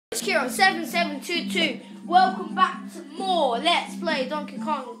it's Kieran7722. Welcome back to more Let's Play Donkey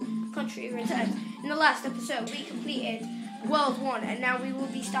Kong Country Returns. In the last episode, we completed World 1, and now we will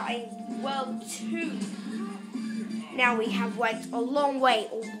be starting World 2. Now we have went a long way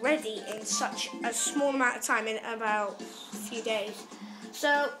already in such a small amount of time, in about a few days.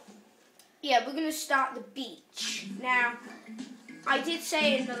 So, yeah, we're going to start the beach. Now, I did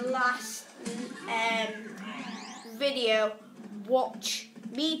say in the last video, watch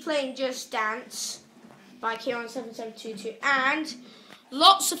me playing Just Dance by Kieran7722 and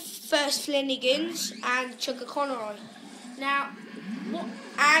lots of First Flinnigans and Chugga Conroy. Now,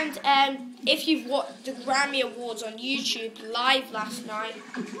 if you've watched the Grammy Awards on YouTube live last night,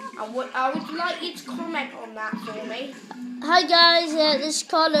 I would like you to comment on that for me. Hi guys, this is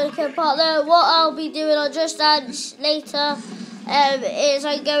Connor, co-partner. What I'll be doing on Just Dance later is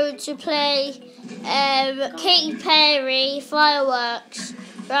I'm going to play Katy Perry Fireworks.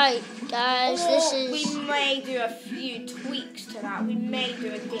 Right, guys, We may do a few tweaks to that. We may do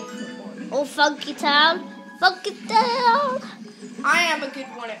a different one. Or Funky Town. Funky Town! I am a good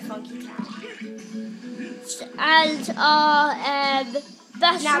one at Funky Town. And our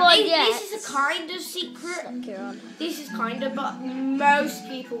best one yet. This is a kind of secret. This is kind of, but most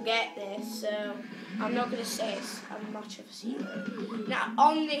people get this, so I'm not going to say it's much of a secret. Now,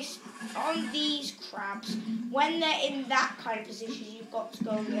 on these crabs, when they're in that kind of position, you've got to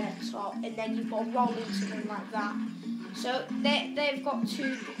go on their top, and then you've got to roll into them like that. So they've got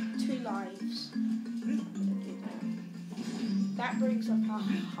two lives. That brings up our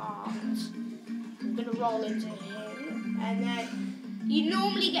heart. I'm going to roll into him, and then you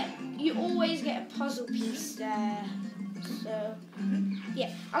always get a puzzle piece there. So,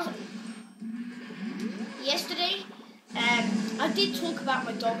 yeah. Yesterday, I did talk about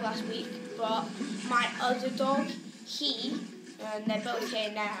my dog last week, but my other dog, and they're both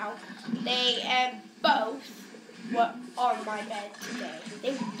here now, they both were on my bed today.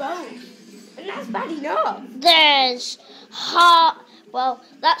 They both. And that's bad enough. There's well,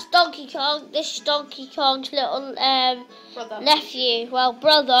 that's Donkey Kong. This is Donkey Kong's little nephew. Well,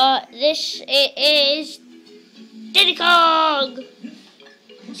 brother. This is Diddy Kong.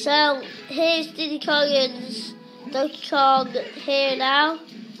 So here's Diddy Kong and Donkey Kong here now.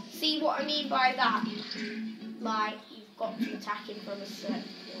 See what I mean by that? Like, you've got to attack him from a certain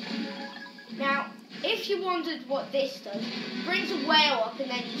point. Now, if you wondered what this does, it brings a whale up and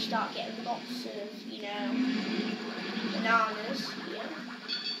then you start getting lots of, bananas. Yeah.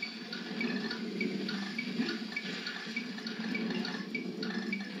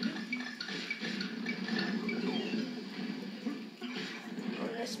 On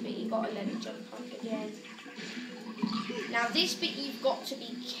this bit, you've got to let it jump up again. Now, this bit you've got to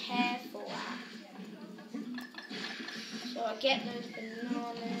be careful at. So I get those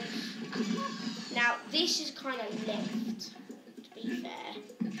bananas. Now, this is kind of left, to be fair.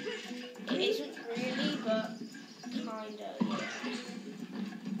 It isn't really, but kind of, yeah.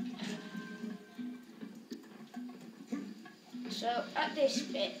 So, at this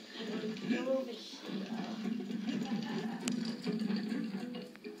bit, you go over here.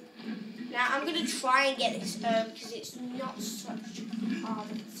 Now, I'm going to try and get this because it's not such a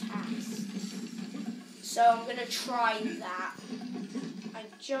hard task. So, I'm going to try that. I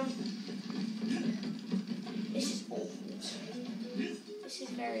jump. This is awful. This is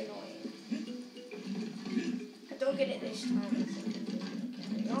very annoying. I don't get it this time. I think I'm going to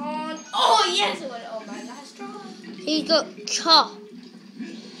carry on. Oh, yes! I went on my last try. He got caught.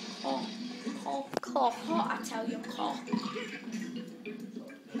 Caught, I tell you, caught.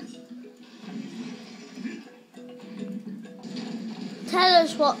 Tell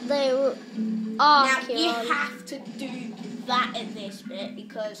us what they are. Now, you have to do that in this bit,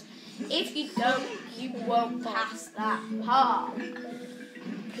 because if you don't, you won't pass that part.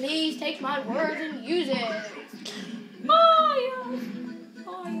 Please take my word and use it. Oh, yes.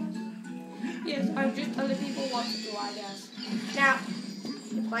 Oh, yes. Yes, I'm just telling people what to do, I guess. Now,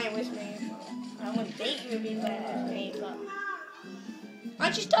 you're playing with me. I wouldn't think you would be playing with me, but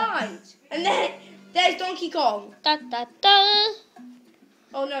I just died. And then there's Donkey Kong. Da, da, da.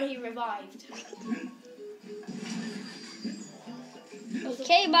 Oh no, he revived. He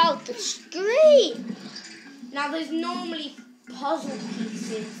came out the screen. Now there's normally puzzle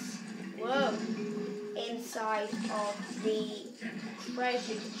pieces, inside of the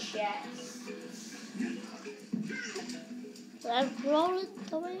treasure chest. I'm rolling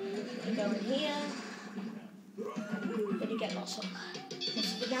away. You go in here. Then you get lots of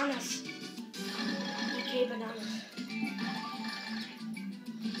bananas. UK bananas.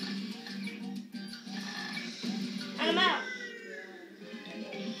 And I'm out.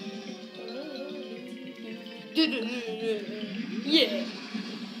 Yeah.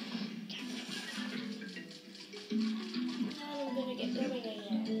 I'm gonna get going again.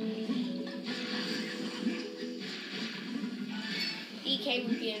 DK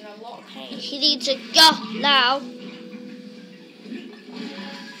would be in a lot of pain. He needs to go now.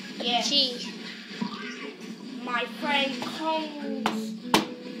 Yeah. Gee. My friend Kong's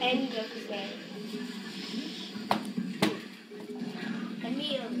end of the game.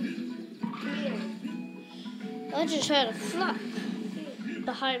 Emil. I just heard a flap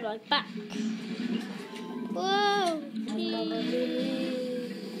behind my back. Whoa.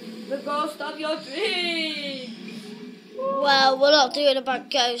 The ghost of your dream. Well, we're not doing about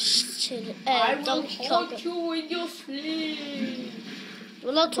ghosts in I will Donkey Kong. haunt you in your sleep.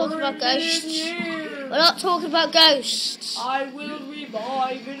 We're not talking about ghosts. We're not talking about ghosts. I will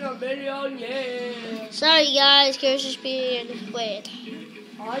revive in a million years. Sorry guys, ghosts is being weird.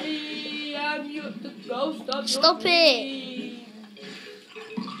 I am the ghost of Stop your it. dream.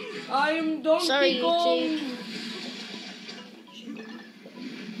 I am Donkey Sorry, Kong. YouTube.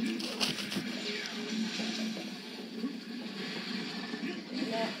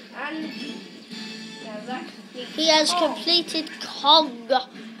 He has completed Kong.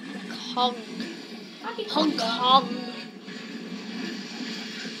 Hong Kong.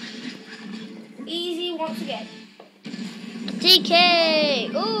 Easy once again.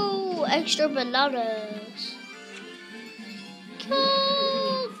 DK. Ooh, extra bananas.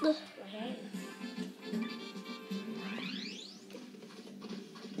 Kong.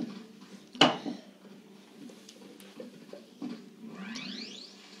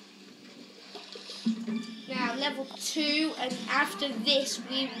 Now level 2, and after this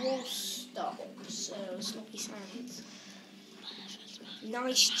we will stop. So sloppy sands.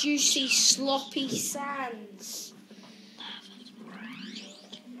 Nice juicy sloppy sands.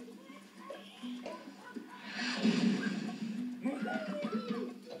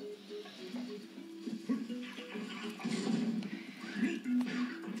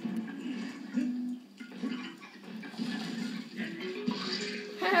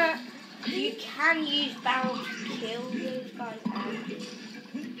 You can use barrels to kill those guys.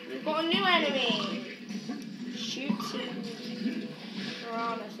 We've got a new enemy. Shooting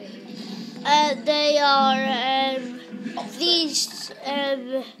piranha things. They are these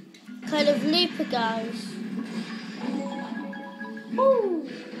kind of looper guys. Ooh.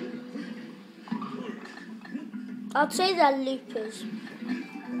 I'd say they're loopers.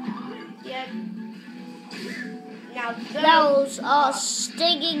 Yeah. Now Those are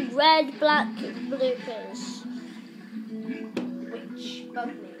stinging red black bloopers. Which bug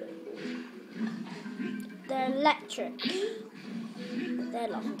me? They're electric. They're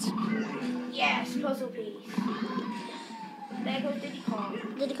not. Yes, puzzle piece. There goes Diddy Kong.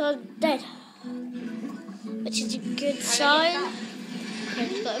 Diddy Kong dead. Which is a good sign. And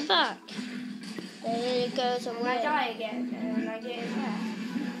he's got him back. There he goes And away. I die again, and I get him back.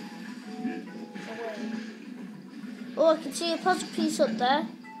 Away. Oh, I can see a puzzle piece up there.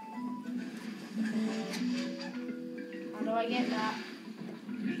 How do I get that?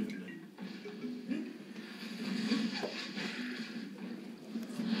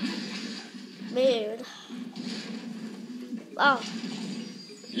 Weird. Wow.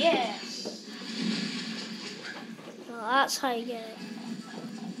 Yes. Oh, that's how you get it.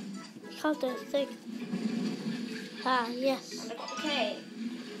 You can't do a thing. Ah, yes. And I got the K.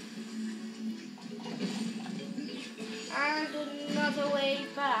 And another way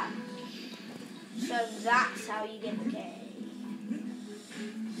back. So that's how you get the K.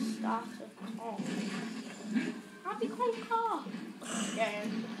 Start of Kong. Happy Kong car. Yeah.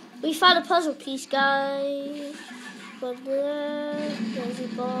 We found a puzzle piece, guys. But there's a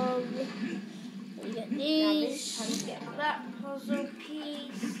bomb. We get Now this these. is how you get that puzzle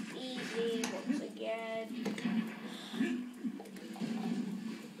piece. Easy once again.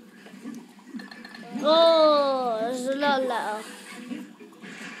 Oh, there's another letter.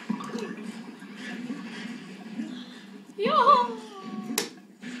 Yo!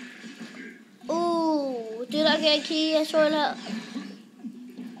 Ooh, do that again, key. I saw a letter.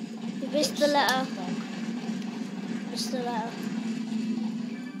 You missed the letter. Missed the letter.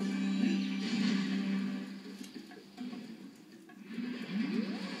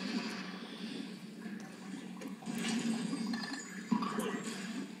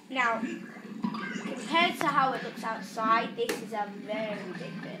 Now, compared to how it looks outside, this is a very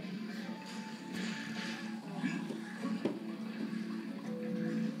big bit.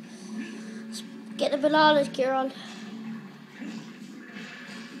 Get the bananas, Kieran.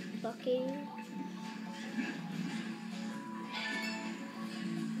 Lucky.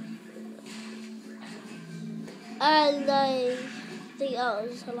 And I think that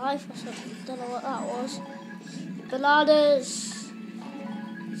was a life or something. Don't know what that was. Bananas.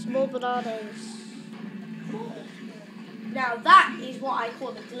 Small bananas. Now that is what I call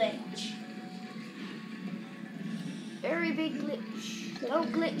a glitch. Very big glitch.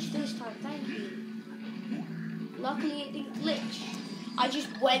 Don't glitch this time, thank you. Luckily it didn't glitch. I just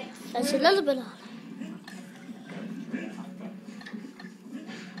went through. There's another banana.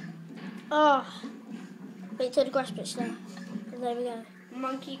 Oh. Wait till the grass bits now. And there we go.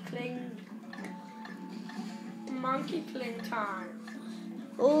 Monkey cling time.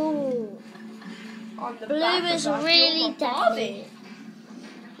 Ooh. On the Blue is really deadly. Bobby.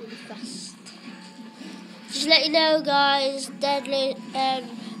 Really fast. Just let you know, guys, deadly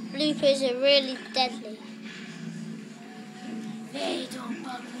bloopers are really deadly. They don't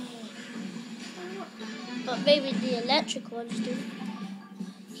bug me. But maybe the electric ones do.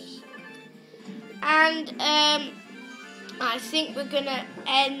 And I think we're gonna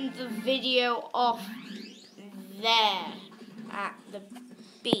end the video off there at the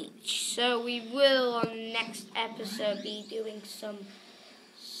beach. So we will on the next episode be doing some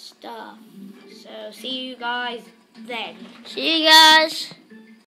stuff. So see you guys then. See you guys.